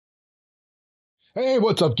Hey,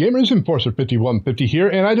 what's up gamers? Enforcer5150 here,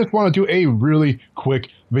 and I just want to do a really quick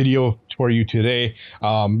video for you today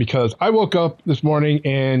because I woke up this morning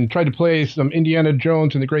and tried to play some Indiana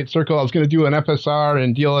Jones in the Great Circle. I was going to do an FSR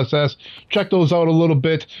and DLSS, check those out a little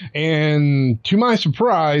bit, and to my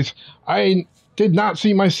surprise, I did not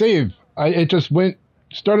see my save. It just went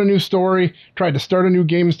start a new story, tried to start a new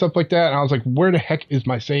game and stuff like that, and I was like, where the heck is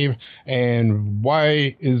my save, and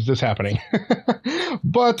why is this happening?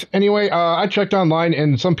 But anyway, I checked online,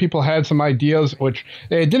 and some people had some ideas, which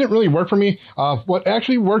it didn't really work for me. What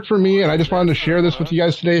actually worked for me, and I just wanted to share this with you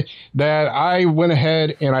guys today, that I went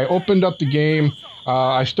ahead and I opened up the game.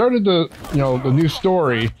 I started the new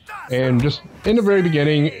story, and just in the very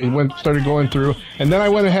beginning, it started going through, and then I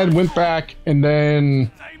went ahead, went back, and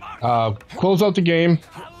then closed out the game.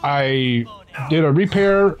 I did a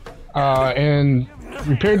repair and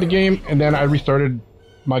repaired the game, and then I restarted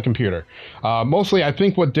my computer. Mostly, I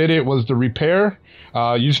think what did it was the repair.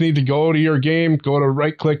 You just need to go to your game, go to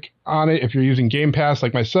right click on it if you're using Game Pass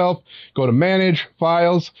like myself, go to Manage,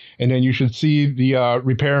 Files, and then you should see the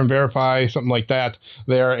Repair and Verify, something like that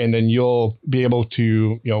there, and then you'll be able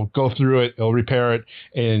to go through it, it'll repair it,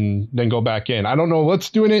 and then go back in. I don't know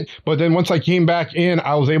what's doing it, but then once I came back in,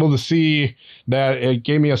 I was able to see that it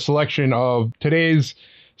gave me a selection of today's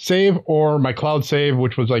save or my cloud save,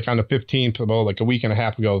 which was like on the 15th, about like a week and a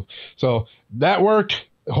half ago. So that worked.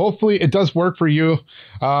 Hopefully it does work for you.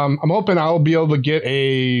 I'm hoping I'll be able to get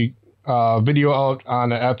a video out on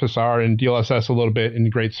the FSR and DLSS a little bit in the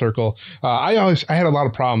Great Circle. I had a lot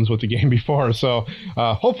of problems with the game before, so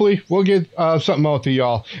hopefully we'll get something out to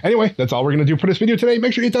y'all. Anyway, that's all we're going to do for this video today.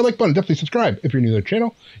 Make sure you hit that like button. Definitely subscribe if you're new to the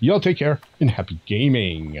channel. Y'all take care and happy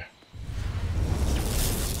gaming.